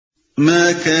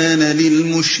ما كان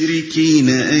للمشركين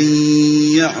أن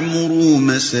يعمروا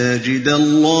مساجد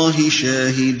الله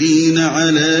شاهدين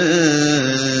على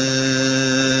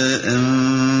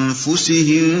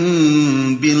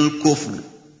أنفسهم بالكفر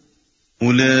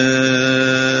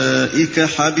أولئك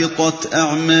حبطت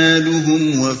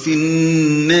أعمالهم وفي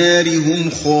النار هم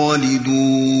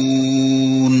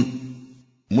خالدون۔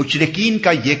 مشرکین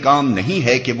کا یہ کام نہیں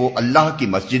ہے کہ وہ اللہ کی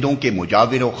مسجدوں کے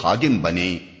مجاور و خادم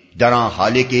بنے، دران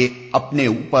حالے کہ اپنے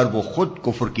اوپر وہ خود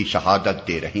کفر کی شہادت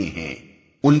دے رہے ہیں۔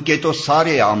 ان کے تو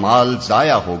سارے اعمال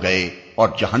ضائع ہو گئے اور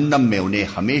جہنم میں انہیں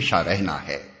ہمیشہ رہنا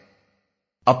ہے۔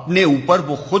 اپنے اوپر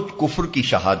وہ خود کفر کی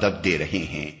شہادت دے رہے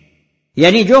ہیں،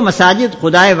 یعنی جو مساجد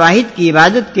خدائے واحد کی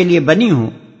عبادت کے لیے بنی ہوں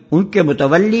ان کے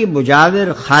متولی، مجاور،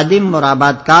 خادم اور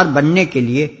آبادکار بننے کے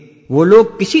لیے وہ لوگ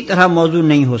کسی طرح موضوع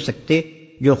نہیں ہو سکتے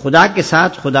جو خدا کے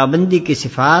ساتھ خدابندی کی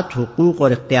صفات، حقوق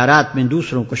اور اختیارات میں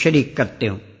دوسروں کو شریک کرتے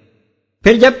ہوں۔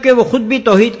 پھر جبکہ وہ خود بھی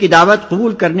توحید کی دعوت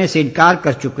قبول کرنے سے انکار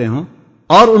کر چکے ہوں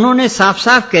اور انہوں نے صاف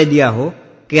صاف کہہ دیا ہو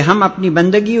کہ ہم اپنی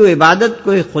بندگی و عبادت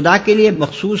کو خدا کے لیے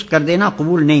مخصوص کر دینا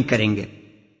قبول نہیں کریں گے،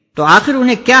 تو آخر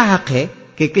انہیں کیا حق ہے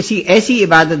کہ کسی ایسی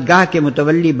عبادت گاہ کے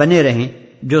متولی بنے رہیں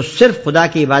جو صرف خدا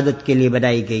کی عبادت کے لیے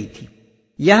بنائی گئی تھی؟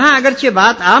 یہاں اگرچہ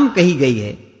بات عام کہی گئی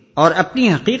ہے اور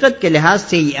اپنی حقیقت کے لحاظ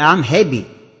سے یہ عام ہے بھی،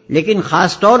 لیکن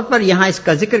خاص طور پر یہاں اس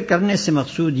کا ذکر کرنے سے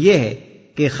مقصود یہ ہے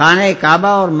کہ خانہ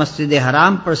کعبہ اور مسجد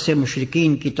حرام پر سے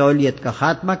مشرکین کی تولیت کا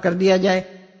خاتمہ کر دیا جائے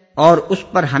اور اس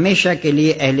پر ہمیشہ کے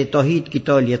لیے اہل توحید کی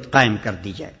تولیت قائم کر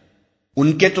دی جائے۔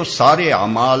 ان کے تو سارے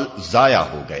اعمال ضائع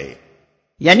ہو گئے،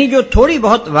 یعنی جو تھوڑی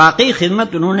بہت واقعی خدمت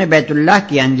انہوں نے بیت اللہ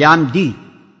کی انجام دی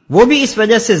وہ بھی اس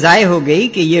وجہ سے ضائع ہو گئی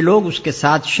کہ یہ لوگ اس کے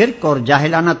ساتھ شرک اور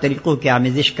جاہلانہ طریقوں کی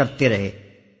آمیزش کرتے رہے۔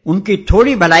 ان کی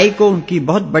تھوڑی بھلائی کو ان کی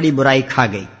بہت بڑی برائی کھا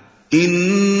گئی۔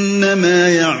 انما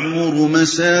يعمر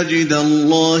مساجد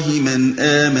الله من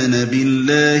آمن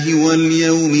بالله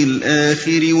واليوم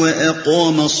الآخر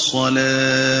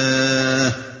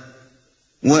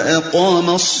وأقام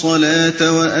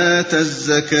الصلاة وآتى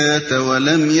الزكاة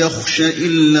ولم يخش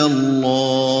إلا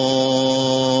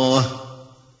الله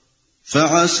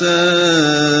فعسى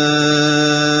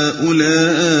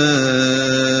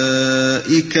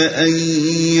أولئك أن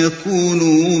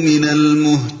يكونوا من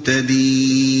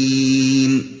المهتدين۔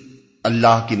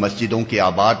 اللہ کی مسجدوں کے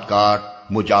آباد کار،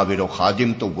 مجاور و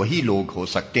خادم تو وہی لوگ ہو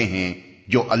سکتے ہیں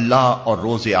جو اللہ اور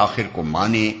روز آخر کو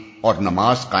مانیں اور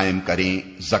نماز قائم کریں،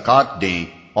 زکوٰۃ دیں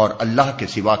اور اللہ کے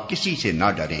سوا کسی سے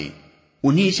نہ ڈریں۔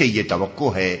 انہی سے یہ توقع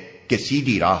ہے کہ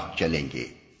سیدھی راہ چلیں گے۔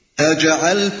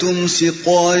 اجعلتم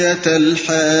سقاية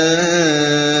الحاج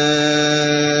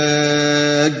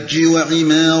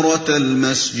وعمارة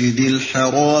المسجد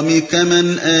الحرام كمن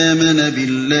آمن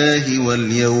بالله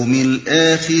واليوم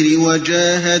الآخر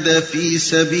وجاهد في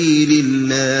سبيل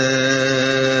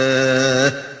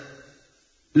الله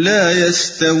لا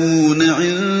يستوون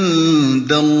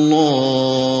عند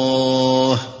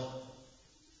الله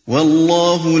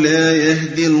والله لا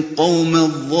يهدي القوم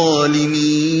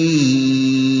الظالمين۔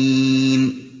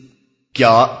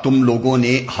 کیا تم لوگوں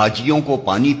نے حاجیوں کو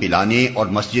پانی پلانے اور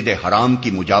مسجد حرام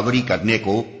کی مجاوری کرنے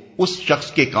کو اس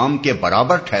شخص کے کام کے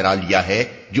برابر ٹھہرا لیا ہے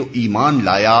جو ایمان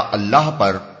لایا اللہ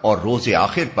پر اور روز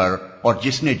آخر پر اور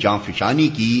جس نے جاں فشانی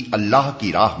کی اللہ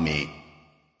کی راہ میں؟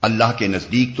 اللہ کے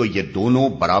نزدیک تو یہ دونوں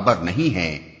برابر نہیں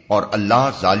ہیں اور اللہ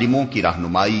ظالموں کی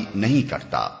رہنمائی نہیں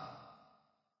کرتا۔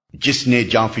 جس نے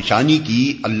جاں فشانی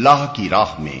کی اللہ کی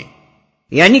راہ میں،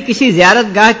 یعنی کسی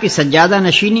زیارت گاہ کی سجادہ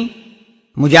نشینی،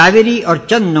 مجاوری اور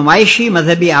چند نمائشی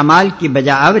مذہبی اعمال کی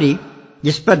بجاآوری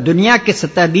جس پر دنیا کے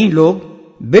سطح بین لوگ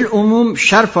بالعموم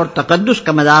شرف اور تقدس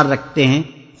کا مدار رکھتے ہیں،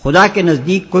 خدا کے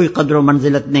نزدیک کوئی قدر و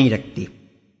منزلت نہیں رکھتی۔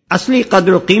 اصلی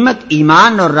قدر و قیمت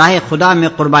ایمان اور راہ خدا میں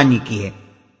قربانی کی ہے۔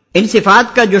 ان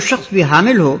صفات کا جو شخص بھی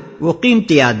حامل ہو وہ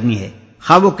قیمتی آدمی ہے،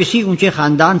 خواہ وہ کسی اونچے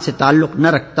خاندان سے تعلق نہ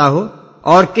رکھتا ہو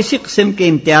اور کسی قسم کے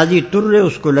امتیازی ترے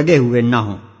اس کو لگے ہوئے نہ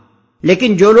ہوں۔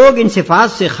 لیکن جو لوگ ان صفات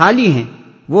سے خالی ہیں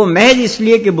وہ محض اس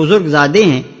لیے کہ بزرگ زادے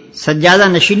ہیں، سجادہ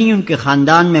نشینی ان کے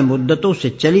خاندان میں مدتوں سے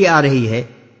چلی آ رہی ہے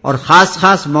اور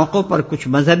خاص موقعوں پر کچھ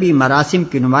مذہبی مراسم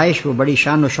کی نمائش وہ بڑی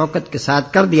شان و شوکت کے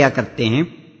ساتھ کر دیا کرتے ہیں،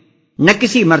 نہ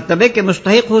کسی مرتبے کے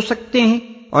مستحق ہو سکتے ہیں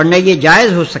اور نہ یہ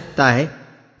جائز ہو سکتا ہے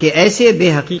کہ ایسے بے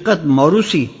حقیقت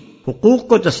موروثی حقوق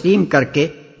کو تسلیم کر کے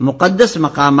مقدس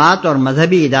مقامات اور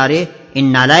مذہبی ادارے ان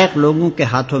نالائق لوگوں کے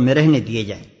ہاتھوں میں رہنے دیے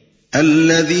جائیں۔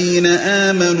 الذين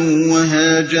آمنوا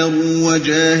وهاجروا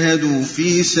وجاهدوا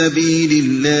في سبيل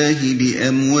الله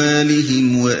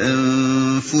بأموالهم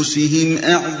وأنفسهم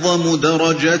أعظم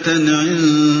درجة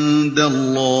عند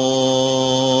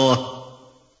الله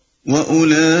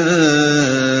وأولئك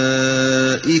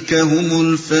هم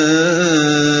الفائزون۔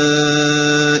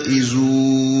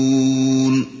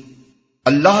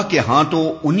 اللہ کے ہاں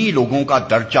تو انہی لوگوں کا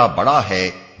درجہ بڑا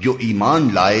ہے جو ایمان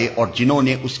لائے اور جنہوں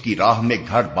نے اس کی راہ میں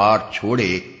گھر بار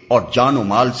چھوڑے اور جان و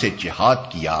مال سے جہاد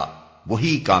کیا،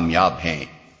 وہی کامیاب ہیں۔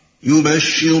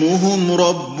 يبشرهم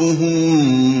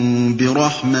ربهم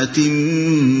برحمة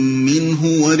منه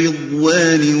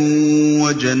ورضوان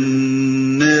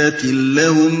وجنات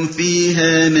لهم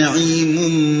فيها نعيم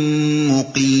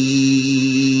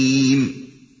مقيم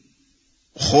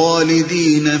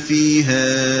خالدين فيها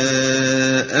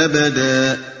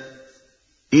أبدا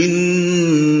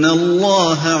إن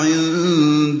الله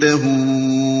عنده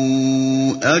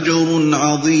أجر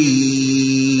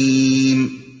عظيم۔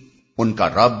 ان کا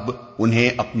رب انہیں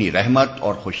اپنی رحمت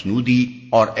اور خوشنودی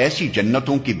اور ایسی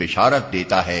جنتوں کی بشارت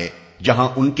دیتا ہے جہاں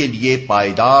ان کے لیے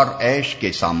پائیدار عیش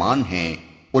کے سامان ہیں،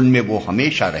 ان میں وہ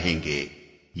ہمیشہ رہیں گے۔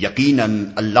 یقیناً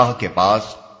اللہ کے پاس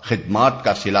خدمات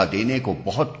کا صلہ دینے کو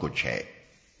بہت کچھ ہے۔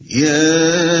 یا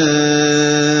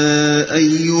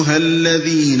ایھا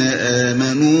الذین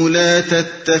آمنوا لا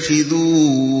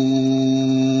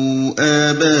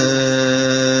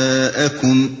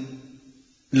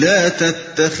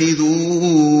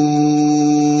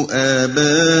تتخذوا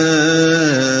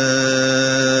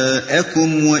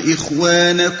آباءكم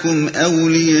وإخوانكم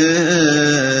أولياء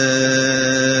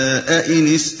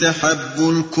إن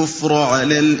استحبوا الكفر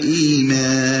على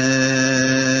الإيمان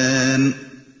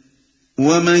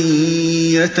ومن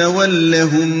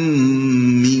يتولهم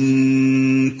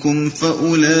منكم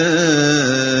فأولئك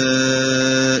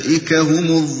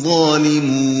هم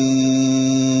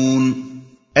الظالمون۔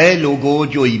 اے لوگو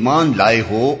جو ایمان لائے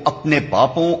ہو، اپنے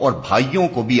باپوں اور بھائیوں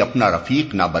کو بھی اپنا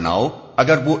رفیق نہ بناؤ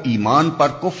اگر وہ ایمان پر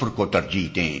کفر کو ترجیح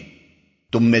دیں،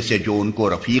 تم میں سے جو ان کو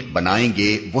رفیق بنائیں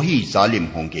گے وہی ظالم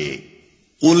ہوں گے۔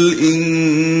 قل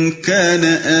ان كان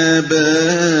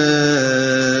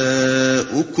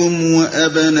آباؤكم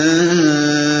وأبناؤكم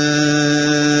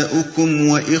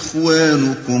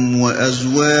وإخوانكم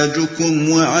وأزواجكم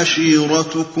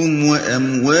وعشيرتكم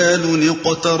وأموال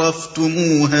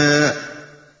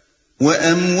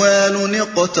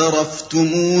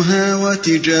اقترفتموها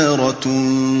وتجارة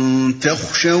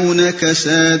تخشون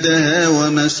كسادها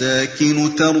ومساكن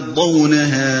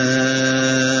ترضونها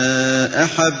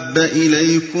أحب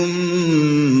إليكم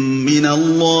من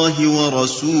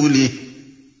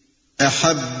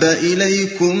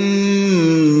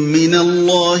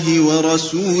الله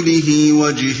ورسوله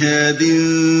وجهاد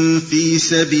في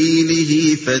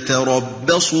سبيله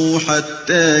فتربصوا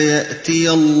حتى يأتي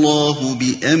الله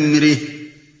بأمره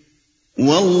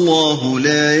والله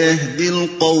لا يهدي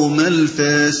القوم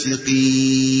الفاسقين۔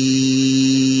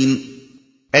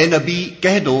 اے نبی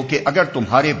کہہ دو کہ اگر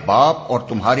تمہارے باپ اور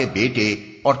تمہارے بیٹے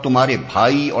اور تمہارے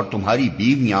بھائی اور تمہاری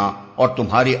بیویاں اور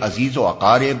تمہارے عزیز و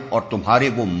اقارب اور تمہارے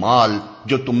وہ مال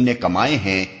جو تم نے کمائے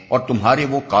ہیں اور تمہارے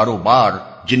وہ کاروبار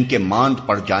جن کے ماند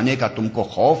پڑ جانے کا تم کو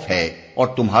خوف ہے اور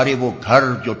تمہارے وہ گھر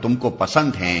جو تم کو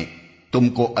پسند ہیں، تم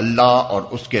کو اللہ اور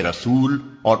اس کے رسول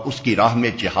اور اس کی راہ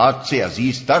میں جہاد سے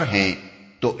عزیز تر ہیں،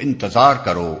 تو انتظار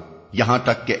کرو یہاں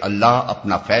تک کہ اللہ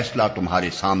اپنا فیصلہ تمہارے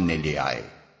سامنے لے آئے،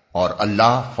 اور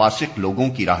اللہ فاسق لوگوں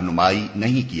کی رہنمائی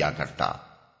نہیں کیا کرتا۔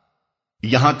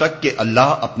 یہاں تک کہ اللہ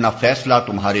اپنا فیصلہ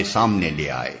تمہارے سامنے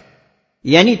لے آئے،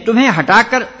 یعنی تمہیں ہٹا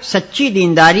کر سچی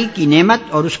دینداری کی نعمت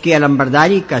اور اس کی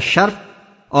علمبرداری کا شرف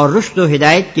اور رشد و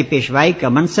ہدایت کی پیشوائی کا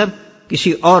منصب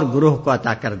کسی اور گروہ کو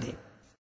عطا کر دے۔